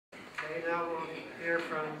Okay, now we'll hear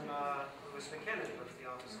from Lewis McKinnon with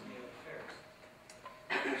the Office of Gaelic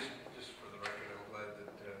Affairs. Just for the record, I'm glad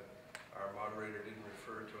that our moderator didn't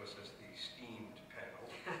refer to us as the steamed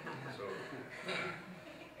panel. So,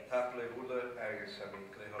 happily, Wula agus I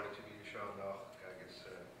mean, Clayholly to be Sean Noch agus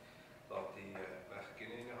Lottie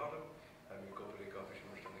Machkin in Holland. I mean, go to the coffee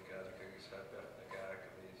shop in the Gaelic agus Beth the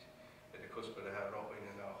Gaelic of these at the cusp of the Had Up in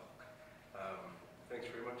Noch.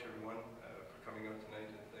 Thanks very much, everyone, for coming out tonight,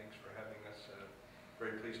 and thanks for having us.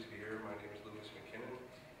 Very pleased to be here. My name is Lewis McKinnon,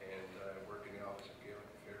 and I work in the Office of Gaelic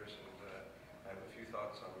Affairs, and I have a few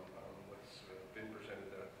thoughts on what's been presented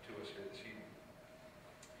to us here this evening.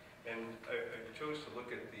 And I chose to look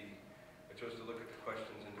at the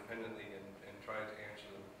questions independently and try to answer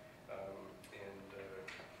them, and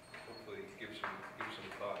hopefully give some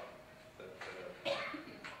thought that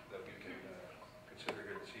we can consider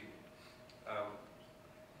here this evening.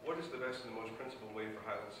 What is the best and the most principled way for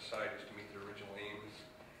Highland societies to meet their original aims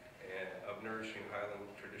of nourishing Highland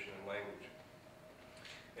tradition and language?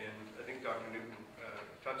 And I think Dr. Newton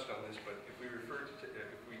touched on this, but if we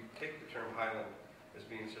take the term Highland as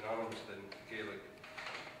being synonymous with Gaelic,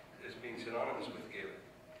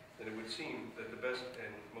 then it would seem that the best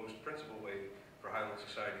and most principled way for Highland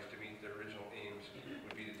societies to meet their original aims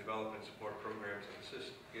would be to develop and support programs that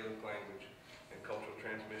assist Gaelic language and cultural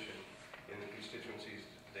transmission in the constituencies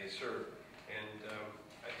they serve. And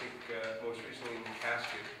I think most recently in the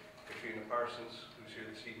Casket, Katrina Parsons, who's here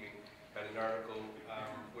this evening, had an article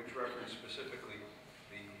which referenced specifically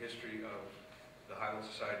the history of the Highland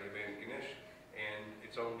Society of Antigonish and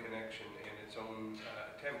its own connection and its own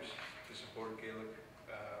attempts to support Gaelic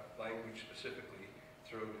language specifically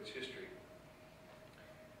throughout its history.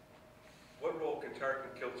 What role can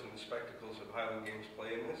tartan kilts and the spectacles of Highland Games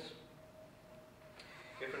play in this?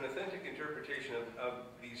 If an authentic interpretation of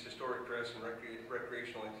these historic dress and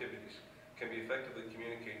recreational activities can be effectively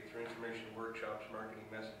communicated through information workshops, marketing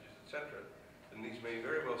messages, etc., then these may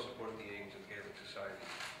very well support the aims of Gaelic society.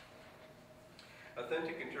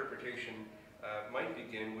 Authentic interpretation might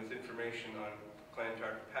begin with information on clan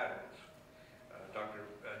tartan patterns. Dr.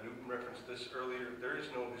 Newton referenced this earlier. There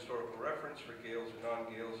is no historical reference for Gaels or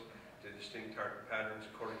non-Gaels to distinct tartan patterns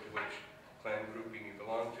according to which clan grouping you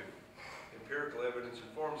belong to. Empirical evidence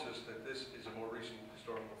informs us that this is a more recent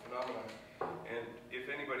historical phenomenon, and if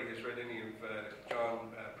anybody has read any of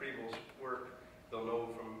John Preble's work, they'll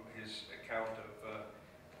know from his account of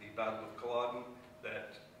the Battle of Culloden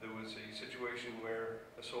that there was a situation where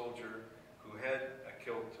a soldier who had a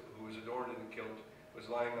kilt, who was adorned in a kilt, was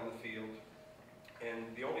lying on the field,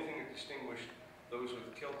 and the only thing that distinguished those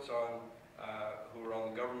with kilts on who were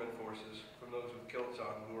on the government forces from those with kilts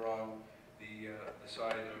on who were on the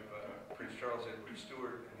side of Prince Charles Edward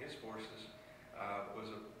Stuart and his forces was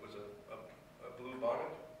a blue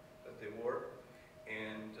bonnet that they wore,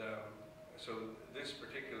 and so this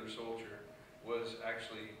particular soldier was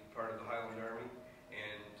actually part of the Highland Army,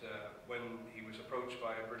 and when he was approached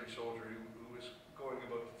by a British soldier who was going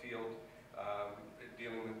about the field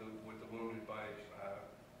dealing with the wounded by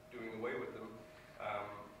doing away with them,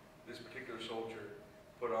 this particular soldier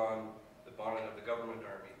put on the bonnet of the government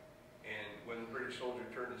army. And when the British soldier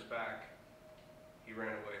turned his back, he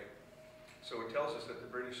ran away. So it tells us that the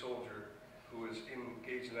British soldier who was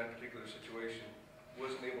engaged in that particular situation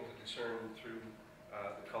wasn't able to discern through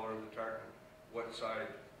the color of the tartan what side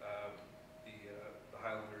the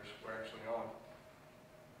Highlanders were actually on.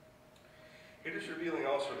 It is revealing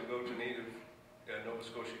also to go to native Nova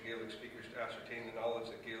Scotia Gaelic speakers to ascertain the knowledge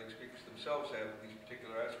that Gaelic speakers themselves have of these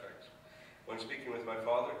particular aspects. When speaking with my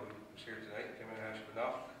father, who's here tonight,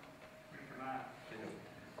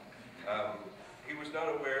 he was not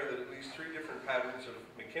aware that at least 3 different patterns of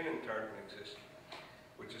McKinnon tartan exist,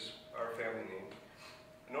 which is our family name,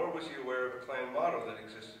 nor was he aware of a clan motto that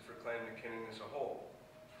existed for Clan McKinnon as a whole.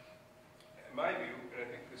 In my view, and I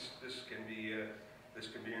think this can be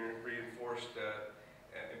reinforced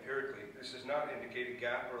empirically, this does not indicate a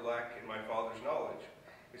gap or lack in my father's knowledge.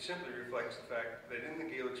 It simply reflects the fact that in the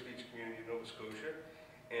Gaelic speech community of Nova Scotia,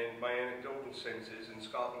 and my anecdotal sense is in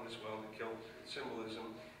Scotland as well, the kilt, its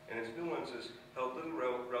symbolism, and its nuances held little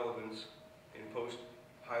relevance in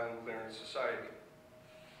post-Highland clearance society.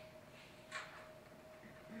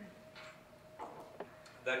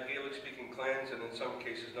 That Gaelic-speaking clans, and in some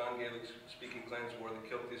cases non-Gaelic-speaking clans, wore the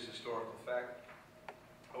kilt is historical fact.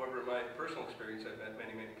 However, in my personal experience, I've met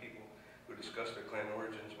many, many people who discuss their clan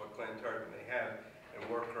origins, what clan tartan they have, and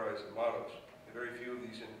war cries and mottos. And very few of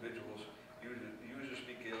these individuals use or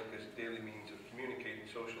speak Gaelic as a daily means of communicating,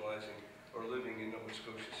 socializing, or living in Nova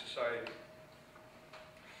Scotia society.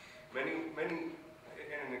 Many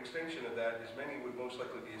and an extension of that is many would most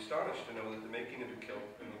likely be astonished to know that the making of a kilt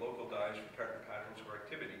and the local dyes for tartan patterns were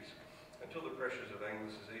activities until the pressures of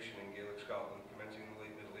Anglicization in Gaelic Scotland, commencing in the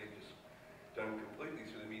late Middle Ages, were done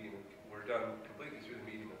completely through the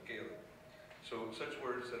medium of Gaelic. So such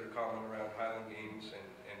words that are common around Highland Games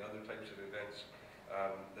and other types of events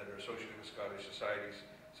that are associated with Scottish societies,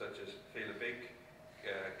 such as Féile Big,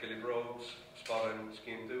 Gillibrogues, Spadin,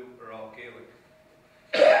 Skimdu, are all Gaelic.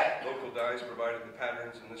 Local dyes provided the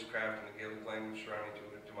patterns in this craft, and the Gaelic language surrounding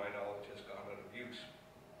to my knowledge, has gone out of use.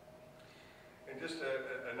 And just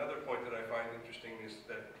another point that I find interesting is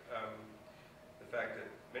that the fact that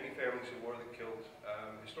many families who wore the kilt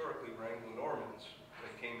historically were Anglo-Normans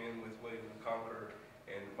that came in with William the Conqueror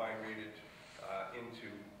and migrated into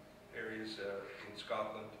areas in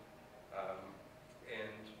Scotland,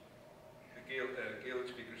 and the Gaelic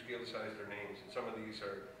speakers Gaelicized their names, and some of these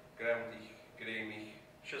are Gramdich, Gramich,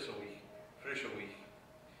 Chisselwich, Frischowich,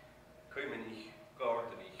 Coimanich,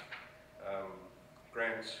 Gordonich,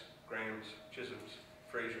 Grants, Grahams, Chisholms,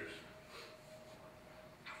 Frasers,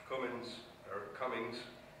 Cummins,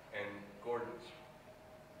 and Gordons.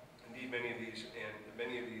 Indeed, many of these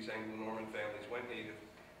Anglo-Norman families went native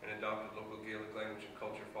and adopted local Gaelic language and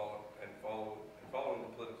culture following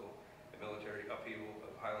the political and military upheaval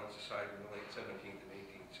of Highland society in the late 17th and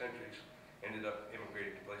 18th centuries, ended up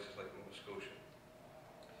immigrating to places like Nova Scotia.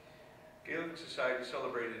 Gaelic society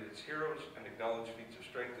celebrated its heroes and acknowledged feats of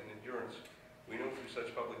strength and endurance. We know through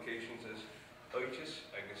such publications as Oitis,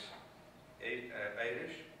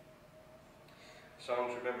 Irish,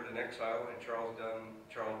 Songs Remembered in Exile, and Charles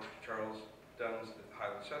Dunn's The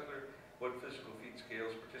Highland Settler, what physical feats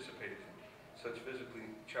Gaels participated in, such physically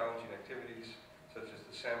challenging activities such as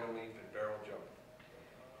the salmon leap and barrel jump.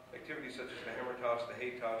 Activities such as the hammer toss, the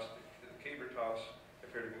hay toss, the caber toss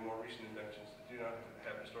appear to be more recent inventions that do not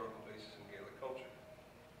have historical basis in Gaelic culture.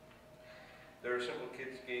 There are simple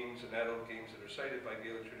kids' games and adult games that are cited by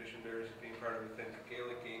Gaelic tradition bearers as being part of authentic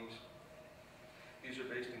Gaelic games. These are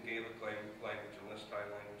based in Gaelic language and less tie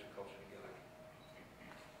language and culture together.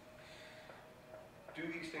 Do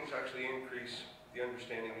these things actually increase the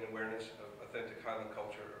understanding and awareness of authentic Highland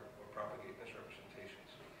culture or propagate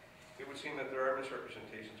misrepresentations? It would seem that there are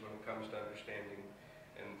misrepresentations when it comes to understanding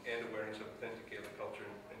and awareness of authentic Gaelic culture,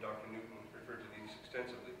 and Dr. Newton referred to these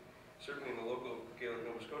extensively. Certainly in the local Gaelic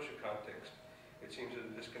Nova Scotia context, it seems that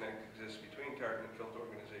a disconnect exists between tartan and kilt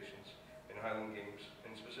organizations and Highland Games,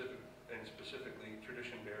 and specifically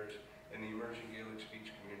tradition bearers and the emerging Gaelic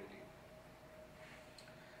speech community.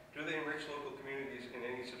 Do they enrich local communities in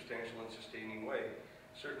any substantial and sustaining way?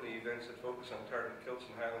 Certainly events that focus on tartan kilts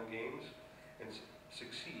and Highland Games and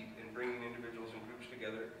succeed in bringing individuals and groups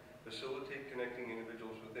together facilitate connecting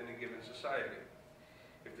individuals within a given society.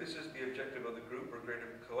 If this is the objective of the group or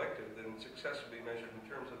greater collective, then success will be measured in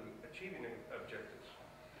terms of achieving objectives.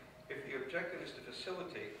 If the objective is to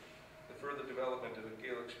facilitate the further development of a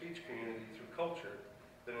Gaelic speech community through culture,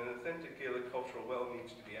 then an authentic Gaelic cultural well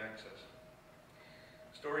needs to be accessed.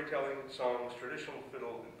 Storytelling, songs, traditional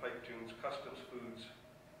fiddle and pipe tunes, customs, foods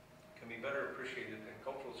can be better appreciated, and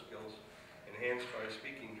cultural skills enhanced by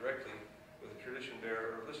speaking directly with a tradition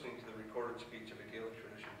bearer or listening to the recorded speech of a Gaelic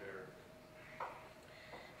tradition bearer.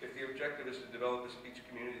 If the objective is to develop a speech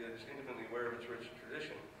community that is intimately aware of its rich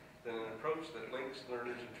tradition, then an approach that links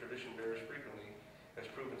learners and tradition bearers frequently has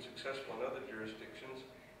proven successful in other jurisdictions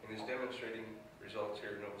and is demonstrating results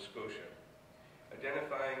here in Nova Scotia.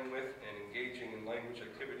 Identifying with and engaging in language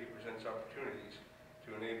activity presents opportunities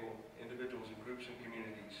to enable individuals and groups and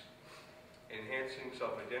communities, enhancing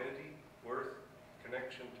self-identity, worth,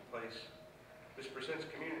 connection to place. This presents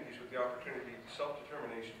communities with the opportunity to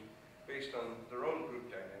self-determination based on their own group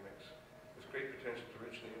dynamics, with great potential to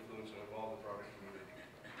richly influence and evolve the broader community.